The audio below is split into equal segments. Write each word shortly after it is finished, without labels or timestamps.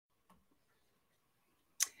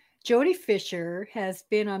Jody Fisher has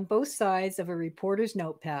been on both sides of a reporter's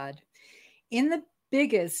notepad. In the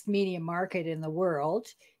biggest media market in the world,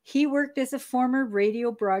 he worked as a former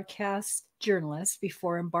radio broadcast journalist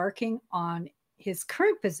before embarking on his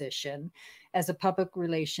current position as a public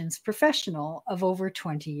relations professional of over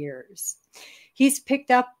 20 years. He's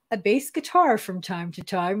picked up a bass guitar from time to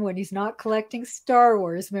time when he's not collecting Star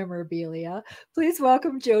Wars memorabilia. Please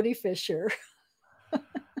welcome Jody Fisher.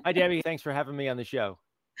 Hi, Debbie. Thanks for having me on the show.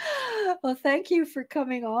 Well, thank you for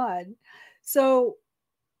coming on. So,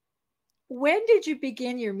 when did you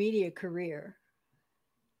begin your media career?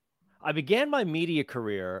 I began my media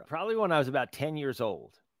career probably when I was about 10 years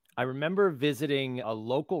old. I remember visiting a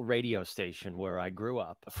local radio station where I grew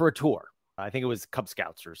up for a tour. I think it was Cub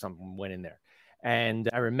Scouts or something went in there. And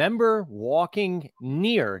I remember walking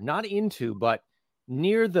near, not into, but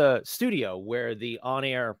near the studio where the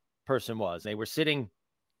on-air person was. They were sitting,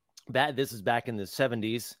 this is back in the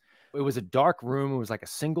 70s. It was a dark room. It was like a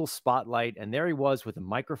single spotlight. And there he was with a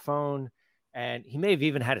microphone. And he may have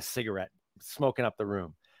even had a cigarette smoking up the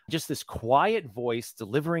room. Just this quiet voice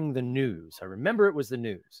delivering the news. I remember it was the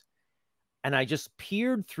news. And I just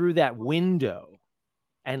peered through that window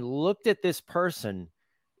and looked at this person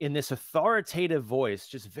in this authoritative voice,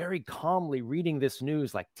 just very calmly reading this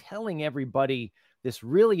news, like telling everybody this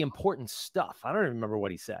really important stuff. I don't even remember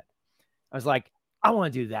what he said. I was like, I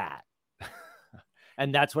want to do that.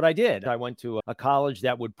 And that's what I did. I went to a college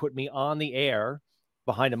that would put me on the air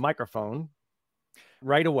behind a microphone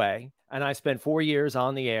right away. And I spent 4 years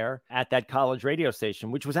on the air at that college radio station,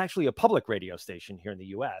 which was actually a public radio station here in the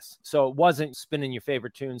US. So it wasn't spinning your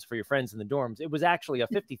favorite tunes for your friends in the dorms. It was actually a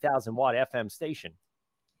 50,000 watt FM station.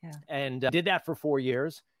 Yeah. And did that for 4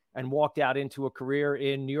 years and walked out into a career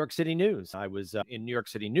in New York City news. I was in New York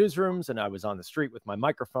City newsrooms, and I was on the street with my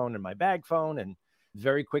microphone and my bag phone, and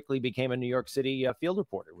very quickly became a New York City field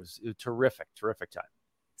reporter. It was a terrific time.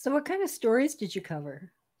 So what kind of stories did you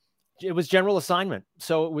cover? It was general assignment.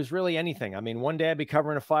 So it was really anything. I mean, one day I'd be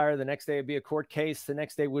covering a fire. The next day it'd be a court case. The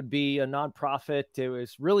next day would be a nonprofit. It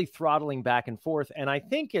was really throttling back and forth. And I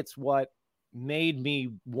think it's what made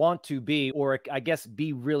me want to be, or I guess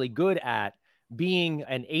be really good at, being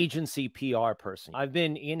an agency PR person. I've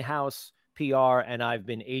been in-house PR and I've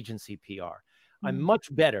been agency PR. I'm much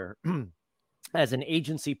better as an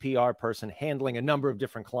agency PR person handling a number of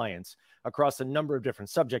different clients across a number of different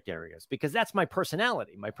subject areas, because that's my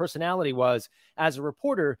personality. My personality was, as a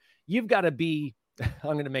reporter, you've got to be,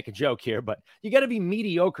 I'm going to make a joke here, but you got to be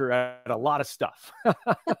mediocre at a lot of stuff.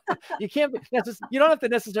 You can't, you don't have to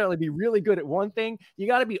necessarily be really good at one thing. You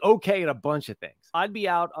got to be okay at a bunch of things. I'd be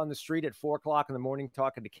out on the street at 4 o'clock in the morning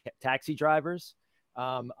talking to taxi drivers.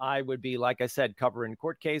 I would be, like I said, covering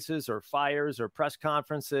court cases or fires or press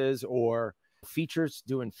conferences or features,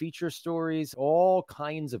 doing feature stories, all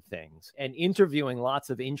kinds of things, and interviewing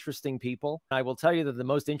lots of interesting people. I will tell you that the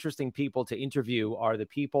most interesting people to interview are the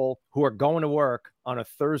people who are going to work on a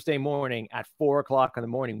Thursday morning at 4 o'clock in the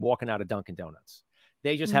morning, walking out of Dunkin' Donuts.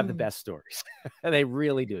 They just have the best stories. They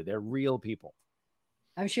really do. They're real people.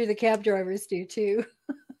 I'm sure the cab drivers do too.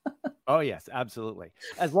 Oh, yes, absolutely.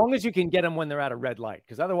 As long as you can get them when they're at a red light,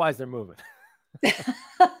 because otherwise they're moving.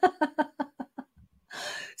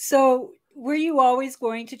 So were you always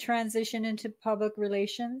going to transition into public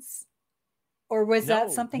relations? Or was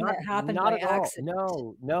that something that happened by accident?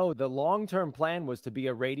 No. The long-term plan was to be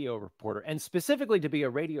a radio reporter, and specifically to be a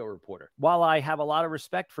radio reporter. While I have a lot of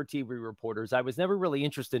respect for TV reporters, I was never really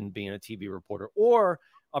interested in being a TV reporter or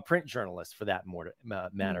a print journalist for that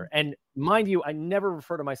matter. And mind you, I never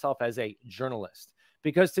refer to myself as a journalist,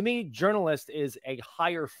 because to me, journalist is a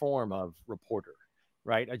higher form of reporter.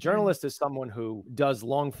 Right? A journalist is someone who does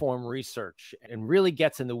long form research and really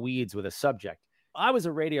gets in the weeds with a subject. I was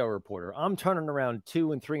a radio reporter. I'm turning around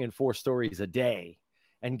 2 and 3 and 4 stories a day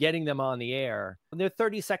and getting them on the air. They're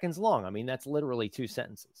 30 seconds long. I mean, that's literally 2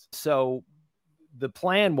 sentences. So the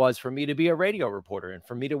plan was for me to be a radio reporter and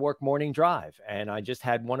for me to work morning drive. And I just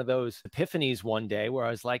had one of those epiphanies one day where I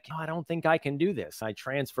was like, I don't think I can do this. I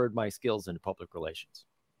transferred my skills into public relations.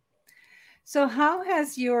 So how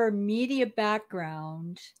has your media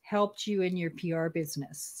background helped you in your PR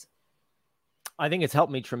business? I think it's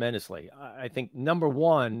helped me tremendously. I think, number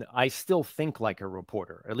one, I still think like a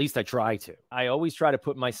reporter. At least I try to. I always try to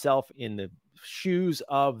put myself in the shoes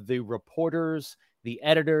of the reporters, the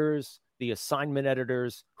editors, the assignment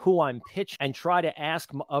editors who I'm pitching, and try to ask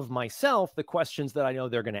of myself the questions that I know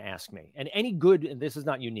they're going to ask me. And any good, and this is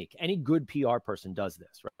not unique, any good PR person does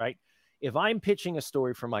this, right? If I'm pitching a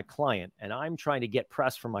story for my client and I'm trying to get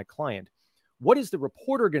press from my client, what is the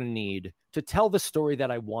reporter going to need to tell the story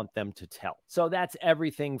that I want them to tell? So that's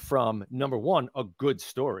everything from, number one, a good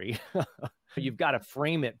story. You've got to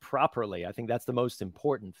frame it properly. I think that's the most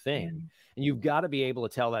important thing. Yeah. And you've got to be able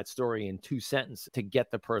to tell that story in 2 sentences to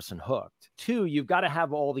get the person hooked. 2, you've got to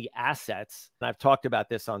have all the assets. And I've talked about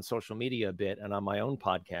this on social media a bit and on my own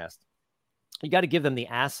podcast. You got to give them the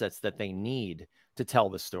assets that they need to tell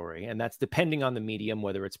the story. And that's depending on the medium,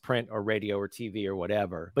 whether it's print or radio or TV or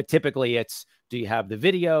whatever. But typically it's, do you have the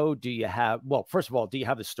video? Do you have, well, first of all, do you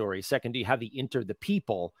have the story? Second, do you have the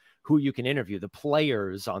people who you can interview, the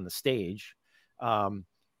players on the stage?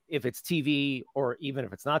 If it's TV, or even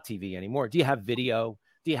if it's not TV anymore, do you have video?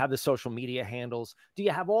 Do you have the social media handles? Do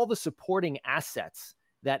you have all the supporting assets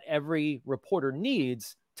that every reporter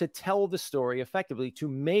needs to tell the story effectively, to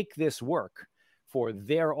make this work for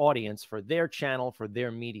their audience, for their channel, for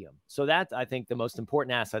their medium? So that's, I think, the most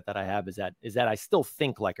important asset that I have is that I still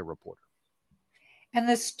think like a reporter. And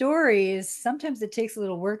the story is, sometimes it takes a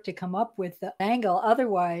little work to come up with the angle.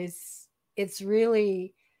 Otherwise, it's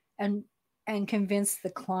really, and convince the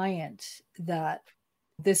client that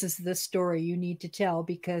this is the story you need to tell,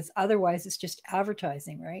 because otherwise it's just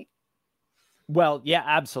advertising, right? Well, yeah,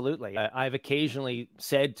 absolutely. I've occasionally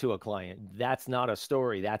said to a client, that's not a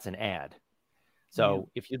story, that's an ad. So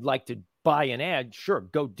if you'd like to buy an ad, sure,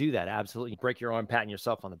 go do that. Absolutely. Break your arm, patting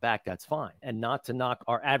yourself on the back. That's fine. And not to knock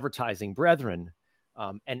our advertising brethren,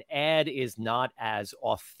 an ad is not as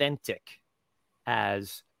authentic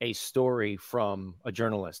as a story from a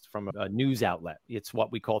journalist, from a news outlet. It's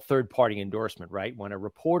what we call third-party endorsement, right? When a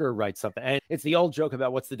reporter writes something, and it's the old joke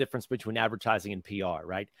about what's the difference between advertising and PR,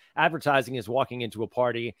 right? Advertising is walking into a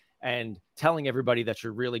party and telling everybody that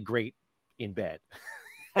you're really great in bed.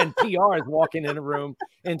 And PR is walking in a room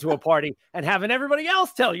into a party and having everybody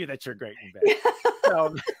else tell you that you're great in bed.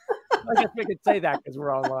 So I guess we could say that because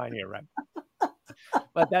we're online here, right?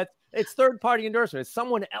 But it's third-party endorsement. It's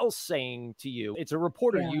someone else saying to you. It's a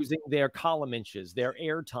reporter using their column inches, their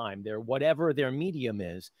airtime, their whatever their medium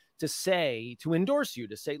is, to endorse you,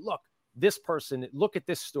 to say, look, this person, look at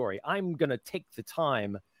this story. I'm going to take the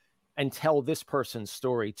time and tell this person's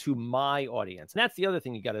story to my audience. And that's the other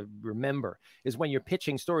thing you got to remember, is when you're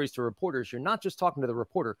pitching stories to reporters, you're not just talking to the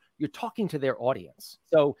reporter, you're talking to their audience.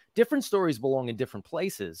 So different stories belong in different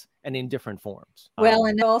places and in different forms. Well,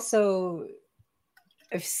 and also,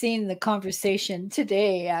 I've seen the conversation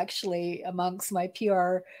today, actually, amongst my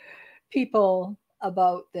PR people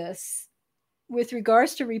about this. With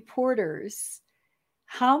regards to reporters,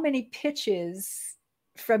 how many pitches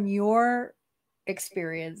from your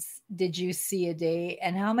experience did you see a day,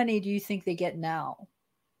 and how many do you think they get now?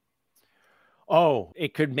 Oh,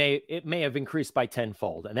 it may have increased by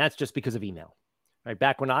tenfold, and that's just because of email. Right?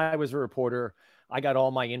 Back when I was a reporter, I got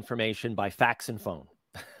all my information by fax and phone.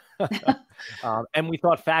 And we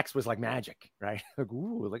thought fax was like magic, right? Like,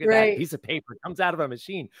 ooh, look at that piece of paper. It comes out of a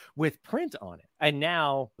machine with print on it. And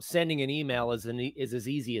now sending an email is as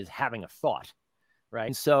easy as having a thought, right?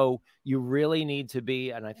 And so you really need to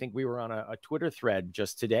be, and I think we were on a Twitter thread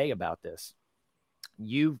just today about this.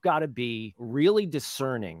 You've got to be really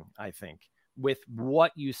discerning, I think, with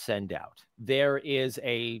what you send out. There is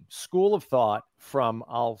a school of thought from,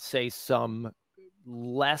 I'll say, some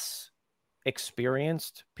less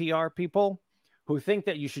experienced PR people who think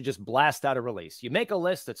that you should just blast out a release. You make a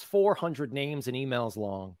list that's 400 names and emails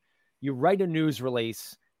long. You write a news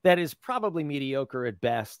release that is probably mediocre at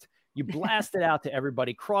best. You blast it out to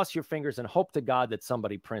everybody, cross your fingers, and hope to God that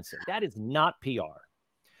somebody prints it. That is not PR.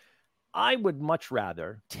 I would much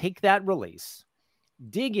rather take that release,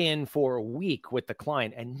 dig in for a week with the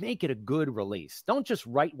client, and make it a good release. Don't just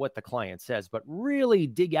write what the client says, but really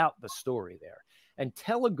dig out the story there and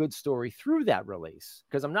tell a good story through that release,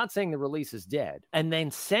 because I'm not saying the release is dead, and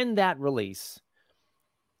then send that release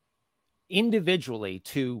individually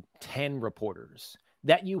to 10 reporters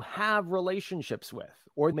that you have relationships with,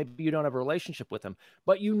 or maybe you don't have a relationship with them,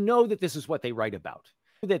 but you know that this is what they write about,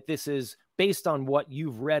 that this is based on what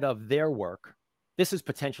you've read of their work. This is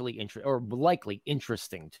potentially likely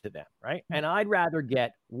interesting to them, right? And I'd rather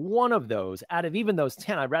get one of those out of even those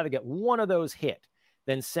 10. I'd rather get one of those hit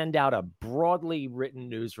than send out a broadly written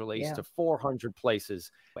news release to 400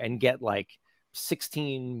 places and get like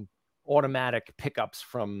 16 automatic pickups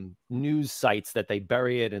from news sites that they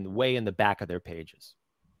bury it way in the back of their pages.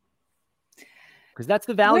 Because that's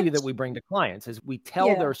the value that we bring to clients, is we tell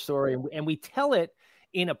their story, and we tell it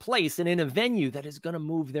in a place and in a venue that is going to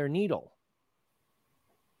move their needle.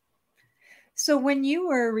 So when you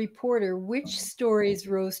were a reporter, which stories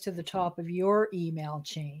rose to the top of your email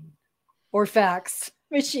chain or fax?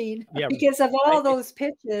 machine. Yeah. Because of all those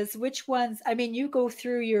pitches, which ones, I mean, you go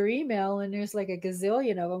through your email and there's like a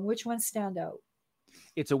gazillion of them. Which ones stand out?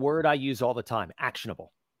 It's a word I use all the time,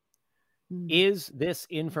 actionable. Is this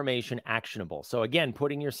information actionable? So again,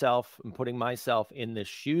 putting myself in the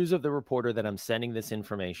shoes of the reporter that I'm sending this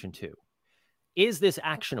information to. Is this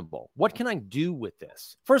actionable? What can I do with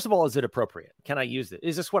this? First of all, is it appropriate? Can I use it?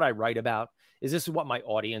 Is this what I write about? Is this what my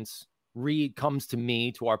audience comes to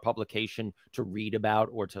me, to our publication, to read about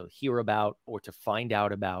or to hear about or to find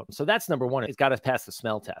out about? So that's number one. It's got to pass the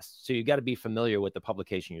smell test. So you got to be familiar with the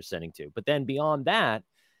publication you're sending to. But then beyond that,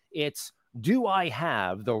 it's, do I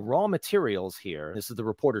have the raw materials here? This is the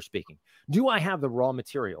reporter speaking. Do I have the raw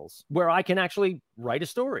materials where I can actually write a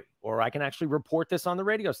story, or I can actually report this on the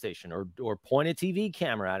radio station, or point a TV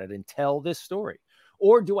camera at it and tell this story?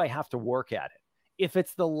 Or do I have to work at it? If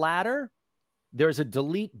it's the latter, there's a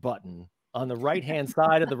delete button on the right-hand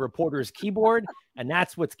side of the reporter's keyboard, and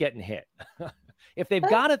that's what's getting hit. If they've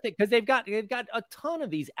got it, because they've got a ton of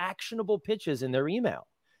these actionable pitches in their email.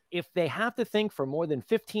 If they have to think for more than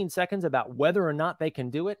 15 seconds about whether or not they can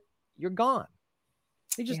do it, you're gone.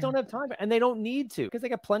 They just don't have time, and they don't need to, because they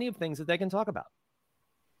got plenty of things that they can talk about.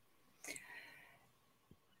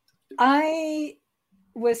 I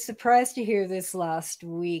was surprised to hear this last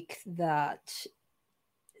week that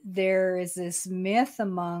there is this myth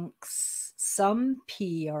amongst some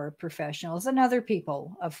PR professionals and other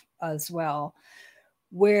people as well,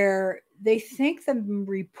 where they think the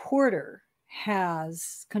reporter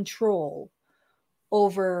has control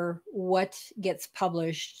over what gets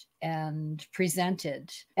published and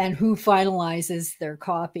presented and who finalizes their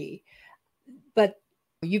copy. But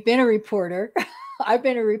you've been a reporter. I've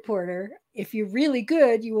been a reporter. If you're really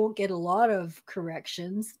good, you won't get a lot of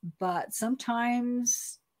corrections, but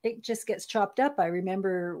sometimes it just gets chopped up. I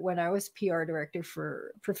remember when I was PR director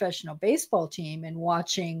for a professional baseball team and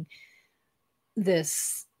watching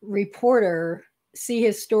this reporter see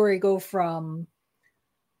his story go from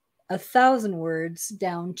 1,000 words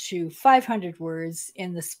down to 500 words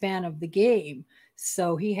in the span of the game.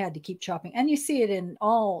 So he had to keep chopping. And you see it in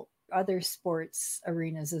all other sports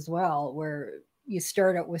arenas as well, where you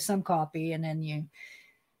start out with some copy and then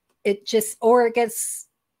it gets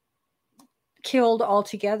killed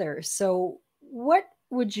altogether. So what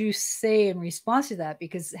would you say in response to that?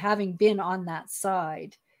 Because having been on that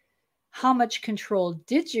side, how much control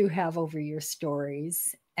did you have over your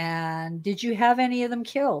stories? And did you have any of them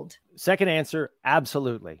killed? Second answer,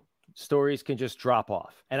 absolutely. Stories can just drop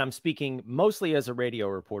off. And I'm speaking mostly as a radio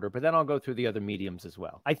reporter, but then I'll go through the other mediums as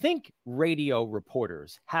well. I think radio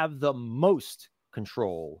reporters have the most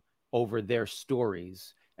control over their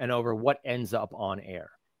stories and over what ends up on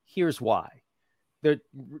air. Here's why. The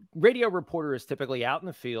radio reporter is typically out in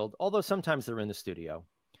the field, although sometimes they're in the studio.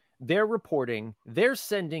 They're reporting, they're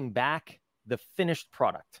sending back the finished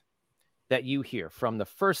product that you hear from the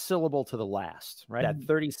first syllable to the last, right? That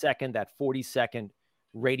 30-second, that 40-second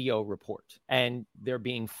radio report. And they're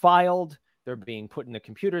being filed. They're being put in the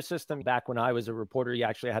computer system. Back when I was a reporter, you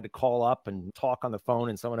actually had to call up and talk on the phone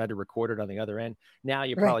and someone had to record it on the other end. Now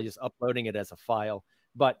you're probably just uploading it as a file.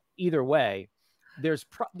 But either way, there's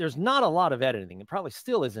not a lot of editing. There probably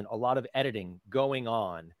still isn't a lot of editing going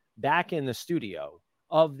on back in the studio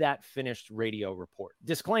of that finished radio report.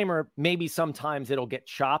 Disclaimer, maybe sometimes it'll get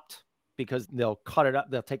chopped because they'll cut it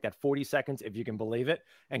up. They'll take that 40 seconds, if you can believe it,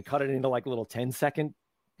 and cut it into like little 10-second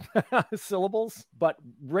syllables. But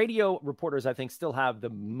radio reporters, I think, still have the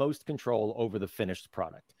most control over the finished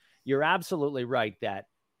product. You're absolutely right that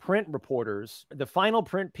print reporters, the final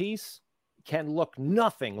print piece can look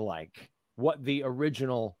nothing like what the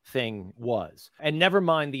original thing was. And never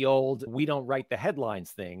mind the old, we don't write the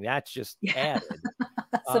headlines thing. That's just added.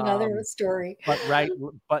 That's another story.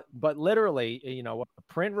 But literally, a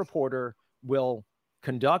print reporter will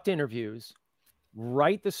conduct interviews,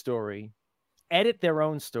 write the story, edit their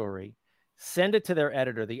own story, send it to their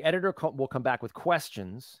editor. The editor will come back with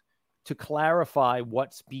questions to clarify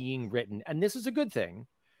what's being written. And this is a good thing,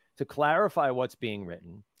 to clarify what's being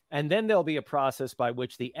written. And then there'll be a process by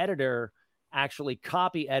which the editor actually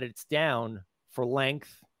copy edits down for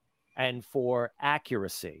length and for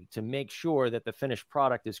accuracy to make sure that the finished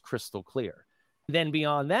product is crystal clear. Then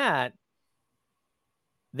beyond that,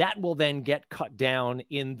 that will then get cut down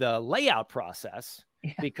in the layout process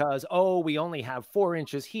because, we only have 4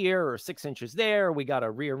 inches here or 6 inches there. We got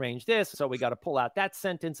to rearrange this. So we got to pull out that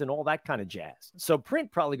sentence and all that kind of jazz. So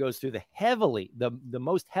print probably goes through the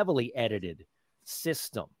most heavily edited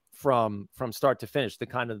system from start to finish, the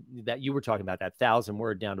kind of that you were talking about, that 1,000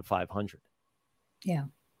 word down to 500. Yeah.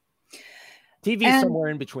 TV is somewhere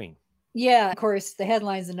in between. Yeah, of course, the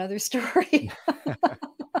headline's another story. Yeah, of course, the headline's another story. But right, But but literally,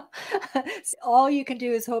 All you can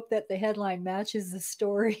do is hope that the headline matches the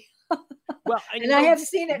story. Well, and And I have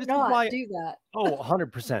seen it not do that. Oh,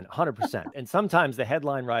 100%, 100%. And sometimes the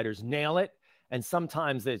headline writers nail it. And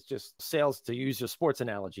sometimes it's just sails, to use your sports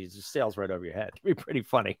analogies, just sails right over your head. It'd be pretty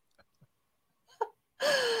funny.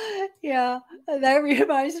 Yeah, that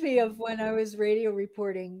reminds me of when I was radio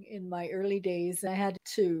reporting in my early days. I had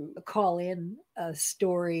to call in a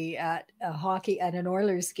story at an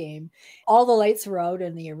Oilers game. All the lights were out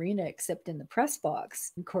in the arena except in the press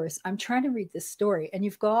box. Of course, I'm trying to read this story, and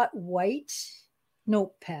you've got white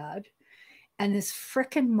notepad, and this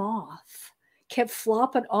frickin' moth kept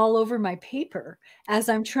flopping all over my paper as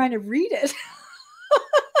I'm trying to read it.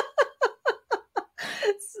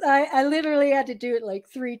 I literally had to do it like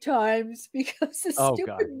 3 times because the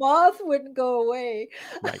stupid moth wouldn't go away.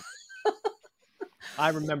 Right. I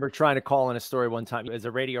remember trying to call in a story one time as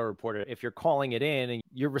a radio reporter. If you're calling it in and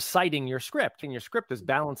you're reciting your script, and your script is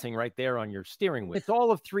balancing right there on your steering wheel, it's all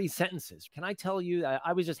of 3 sentences. Can I tell you that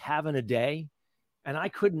I was just having a day and I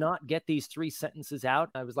could not get these 3 sentences out?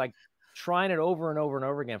 I was like trying it over and over and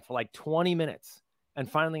over again for like 20 minutes. And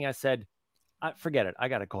finally I said, forget it. I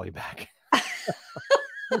got to call you back.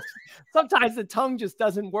 Sometimes the tongue just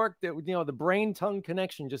doesn't work. The brain-tongue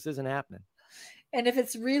connection just isn't happening. And if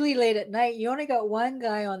it's really late at night, you only got one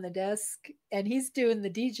guy on the desk and he's doing the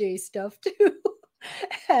DJ stuff too.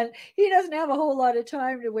 And he doesn't have a whole lot of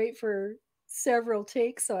time to wait for several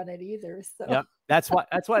takes on it either. So yeah, that's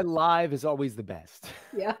why live is always the best.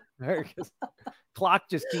 Yeah. Clock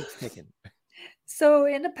just keeps ticking. So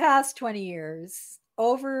in the past 20 years,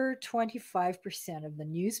 over 25% of the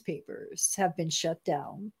newspapers have been shut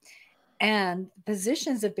down, and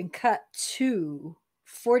positions have been cut to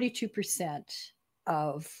 42%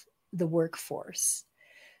 of the workforce.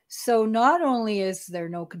 So not only is there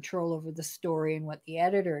no control over the story and what the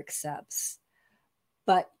editor accepts,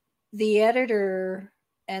 but the editor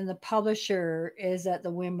and the publisher is at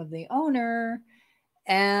the whim of the owner.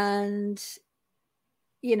 And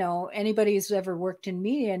anybody who's ever worked in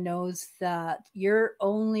media knows that you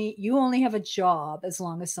only have a job as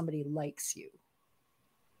long as somebody likes you.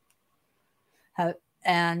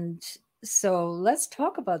 And so let's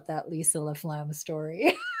talk about that Lisa LaFlamme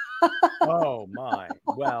story. Oh my.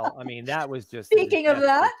 Well, I mean, that was just speaking of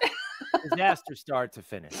that disaster start to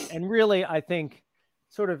finish. And really, I think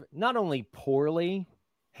sort of not only poorly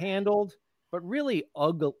handled, but really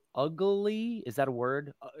ugly. Is that a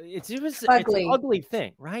word? It's an ugly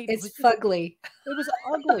thing, right? It's fugly. It was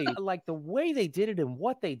ugly. Like the way they did it and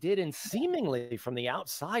what they did, and seemingly from the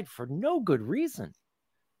outside for no good reason.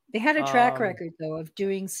 They had a track record, though, of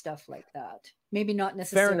doing stuff like that. Maybe not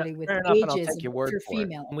necessarily with ages for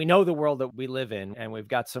female. We know the world that we live in, and we've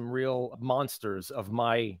got some real monsters of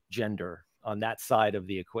my gender on that side of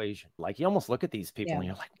the equation. Like, you almost look at these people and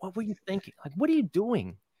you're like, what were you thinking? Like, what are you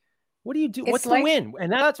doing? What do you do? What's the win?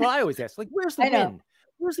 And that's what I always ask. Like, where's the win?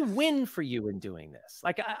 Where's the win for you in doing this?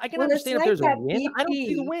 Like, I can understand if there's a win. I don't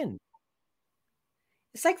see the win.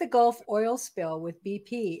 It's like the Gulf oil spill with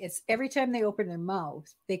BP. It's every time they open their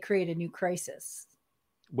mouth, they create a new crisis.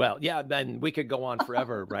 Well, yeah, then we could go on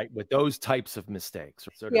forever, right? With those types of mistakes,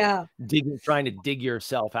 sort of trying to dig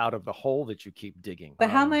yourself out of the hole that you keep digging. But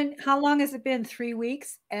how long has it been? 3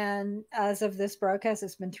 weeks. And as of this broadcast,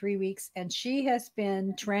 it's been 3 weeks. And she has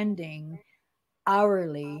been trending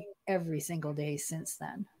hourly every single day since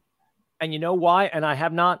then. And you know why? And I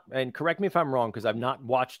have not, and correct me if I'm wrong, because I've not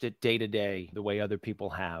watched it day to day the way other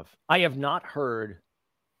people have. I have not heard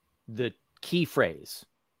the key phrase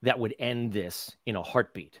that would end this in a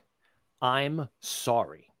heartbeat. I'm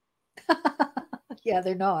sorry. Yeah,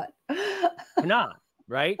 they're not. They're not,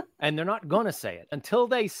 right? And they're not going to say it. Until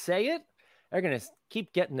they say it, they're going to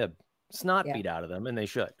keep getting the snot beat out of them, and they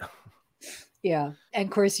should. Yeah. And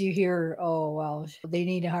of course you hear, oh, well, they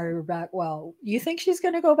need to hire her back. Well, you think she's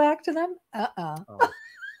going to go back to them? Oh.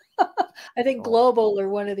 I think Global or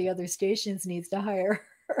one of the other stations needs to hire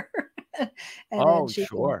her. And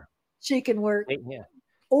she can work. Yeah.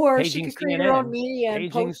 Or Paging she could create CNN, her own media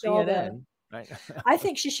and post all CNN, that. Right. I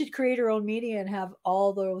think she should create her own media and have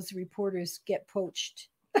all those reporters get poached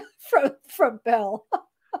from Bell.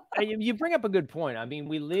 You bring up a good point. I mean,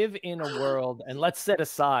 we live in a world, and let's set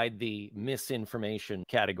aside the misinformation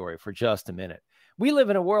category for just a minute. We live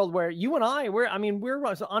in a world where you and I, we're on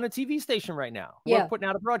a TV station right now. We're putting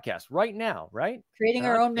out a broadcast right now, right? Creating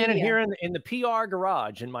our own media. Here in the PR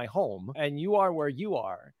garage in my home, and you are where you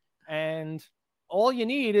are. And all you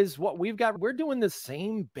need is what we've got. We're doing the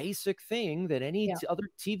same basic thing that any other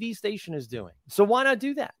TV station is doing. So why not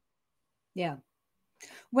do that? Yeah.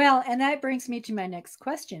 Well, and that brings me to my next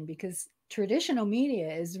question, because traditional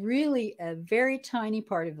media is really a very tiny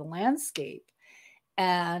part of the landscape.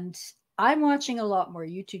 And I'm watching a lot more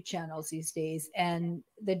YouTube channels these days, and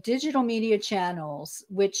the digital media channels,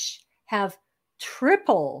 which have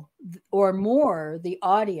triple or more the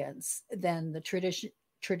audience than the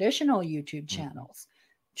traditional YouTube channels,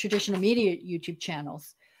 traditional media YouTube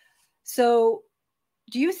channels. So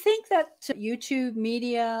do you think that YouTube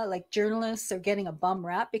media, like journalists, are getting a bum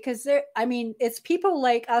rap? Because I mean, it's people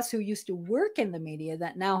like us who used to work in the media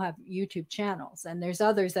that now have YouTube channels, and there's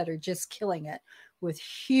others that are just killing it with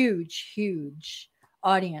huge, huge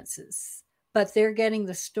audiences, but they're getting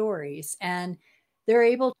the stories and they're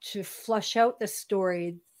able to flush out the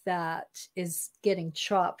story that is getting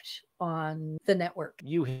chopped on the network.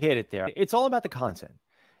 You hit it there. It's all about the content.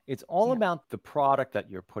 It's all Yeah. about the product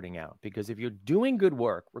that you're putting out. Because if you're doing good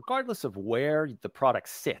work, regardless of where the product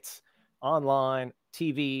sits, online,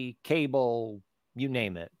 TV, cable, you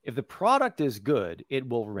name it, if the product is good, it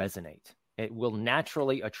will resonate. It will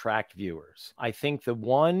naturally attract viewers. I think the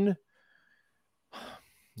one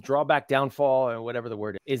drawback, downfall, or whatever the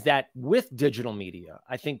word is that with digital media,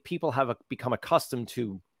 I think people have become accustomed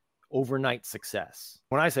to overnight success.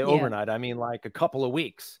 When I say overnight, I mean like a couple of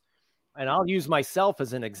weeks. And I'll use myself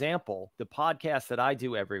as an example. The podcast that I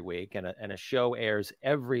do every week, and a show airs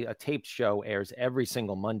a taped show airs every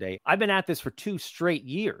single Monday. I've been at this for 2 straight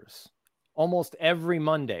years, almost every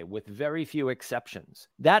Monday, with very few exceptions.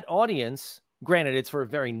 That audience, granted, it's for a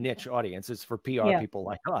very niche audience, it's for PR people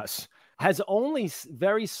like us, has only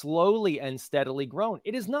very slowly and steadily grown.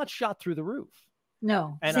 It is not shot through the roof.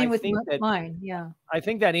 No, And same I with think mine. Yeah. I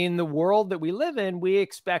think that in the world that we live in, we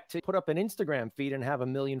expect to put up an Instagram feed and have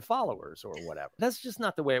 1 million followers or whatever. That's just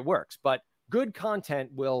not the way it works. But good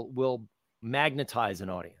content will magnetize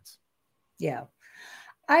an audience. Yeah.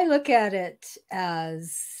 I look at it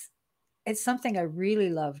as it's something I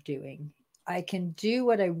really love doing. I can do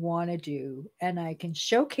what I want to do, and I can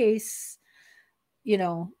showcase,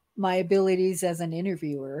 my abilities as an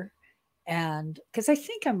interviewer, and because I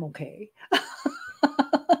think I'm okay.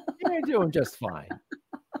 You're doing just fine.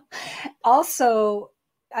 Also,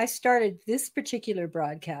 I started this particular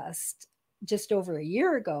broadcast just over a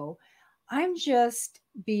year ago. I'm just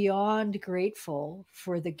beyond grateful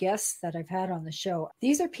for the guests that I've had on the show.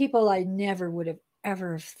 These are people I never would have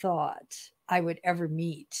ever thought I would ever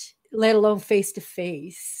meet, let alone face to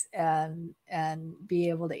face, and be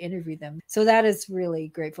able to interview them. So that is really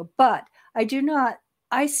grateful. But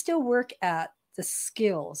I still work at the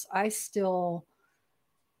skills. I still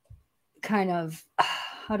kind of,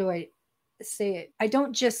 how do I say it? I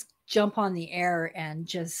don't just jump on the air and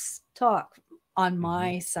just talk on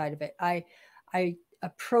my side of it. I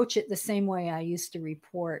approach it the same way I used to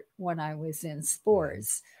report when I was in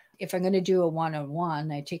sports. If I'm going to do a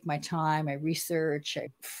one-on-one, I take my time, I research, I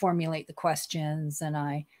formulate the questions, and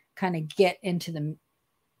I kind of get into the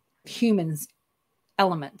humans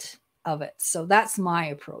element of it. So that's my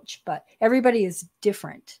approach, but everybody is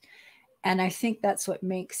different. And I think that's what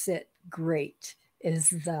makes it great, is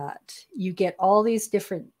that you get all these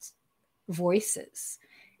different voices.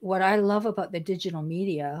 What I love about the digital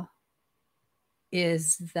media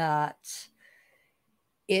is that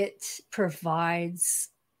it provides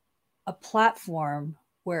a platform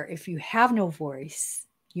where if you have no voice,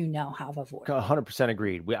 you now have a voice. 100%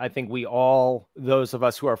 agreed. I think we all, those of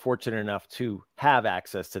us who are fortunate enough to have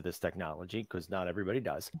access to this technology, because not everybody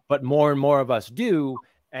does, but more and more of us do.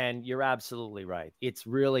 And you're absolutely right. It's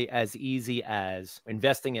really as easy as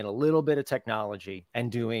investing in a little bit of technology and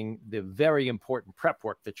doing the very important prep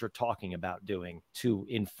work that you're talking about doing to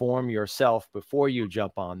inform yourself before you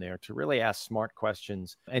jump on there, to really ask smart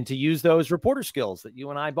questions and to use those reporter skills that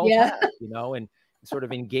you and I both have, and sort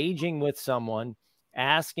of engaging with someone,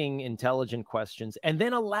 asking intelligent questions, and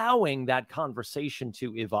then allowing that conversation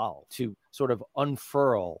to evolve, to sort of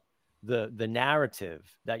unfurl the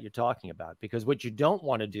narrative that you're talking about. Because what you don't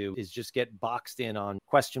want to do is just get boxed in on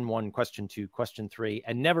question 1, question 2, question 3,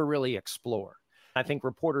 and never really explore. I think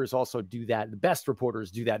reporters also do that. The best reporters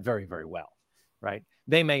do that very, very well, right?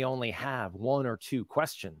 They may only have 1 or 2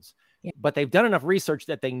 questions, but they've done enough research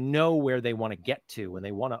that they know where they want to get to, and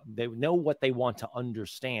they know what they want to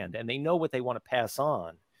understand, and they know what they want to pass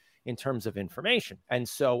on in terms of information. And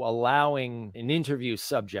so allowing an interview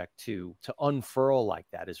subject to unfurl like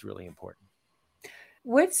that is really important.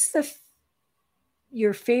 What's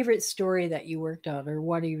your favorite story that you worked on, or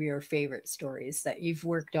one of your favorite stories that you've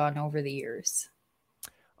worked on over the years?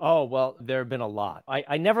 Oh, well, there have been a lot.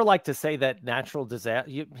 I never like to say that natural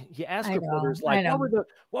disaster. You ask reporters, like,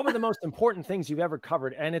 what were the most important things you've ever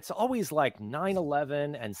covered? And it's always like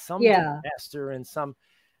 9/11 and some disaster and some.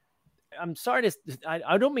 I'm sorry to,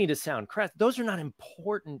 I don't mean to sound crass. Those are not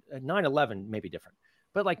important. 9/11 may be different,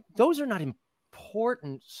 but like those are not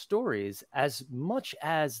important stories as much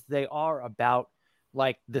as they are about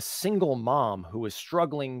like the single mom who is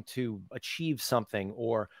struggling to achieve something.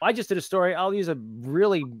 Or I just did a story. I'll use a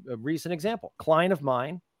really recent example. Client of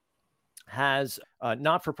mine has a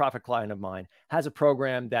not-for-profit client of mine has a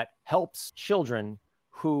program that helps children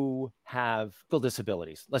who have physical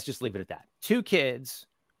disabilities. Let's just leave it at that. 2 kids,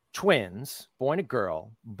 twins, boy and a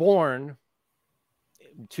girl, born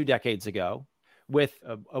 2 decades ago with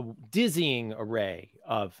a dizzying array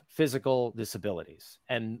of physical disabilities.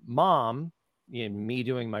 And mom, me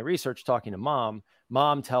doing my research, talking to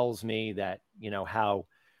mom tells me that, how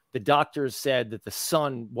the doctors said that the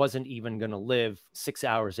son wasn't even going to live 6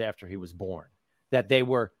 hours after he was born, that they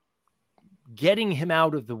were getting him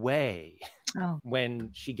out of the way when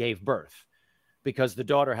she gave birth because the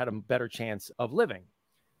daughter had a better chance of living.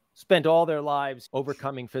 Spent all their lives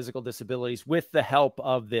overcoming physical disabilities with the help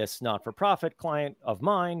of this not-for-profit client of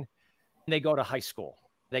mine. And they go to high school.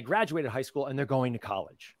 They graduated high school and they're going to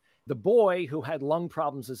college. The boy who had lung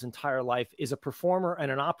problems his entire life is a performer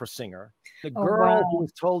and an opera singer. The girl who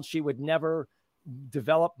was told she would never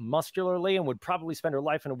develop muscularly and would probably spend her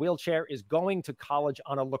life in a wheelchair is going to college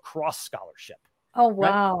on a lacrosse scholarship. Oh,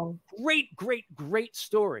 wow. Right? Great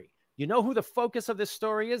story. You know who the focus of this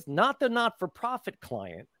story is? Not the not-for-profit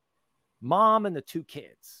client, mom and the 2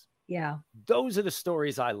 kids. Yeah. Those are the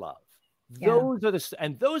stories I love. Yeah. Those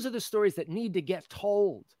are the stories that need to get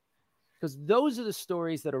told, because those are the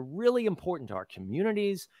stories that are really important to our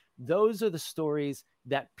communities. Those are the stories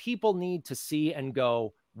that people need to see and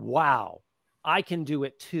go, wow, I can do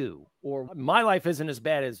it too. Or my life isn't as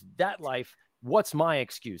bad as that life. What's my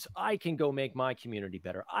excuse? I can go make my community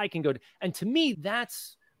better. I can go. And to me,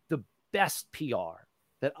 that's the best PR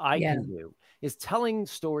that I can do, is telling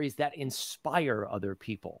stories that inspire other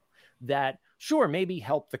people, that sure, maybe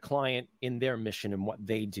help the client in their mission and what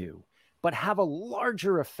they do, but have a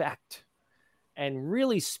larger effect and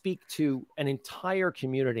really speak to an entire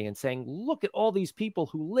community and saying, look at all these people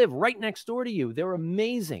who live right next door to you. They're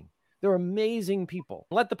amazing. They're amazing people.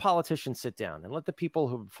 Let the politicians sit down and let the people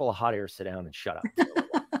who are full of hot air sit down and shut up.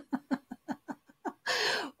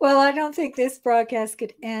 Well, I don't think this broadcast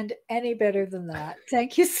could end any better than that.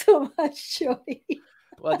 Thank you so much, Jody.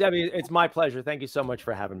 Well, Debbie, it's my pleasure. Thank you so much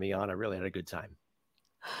for having me on. I really had a good time.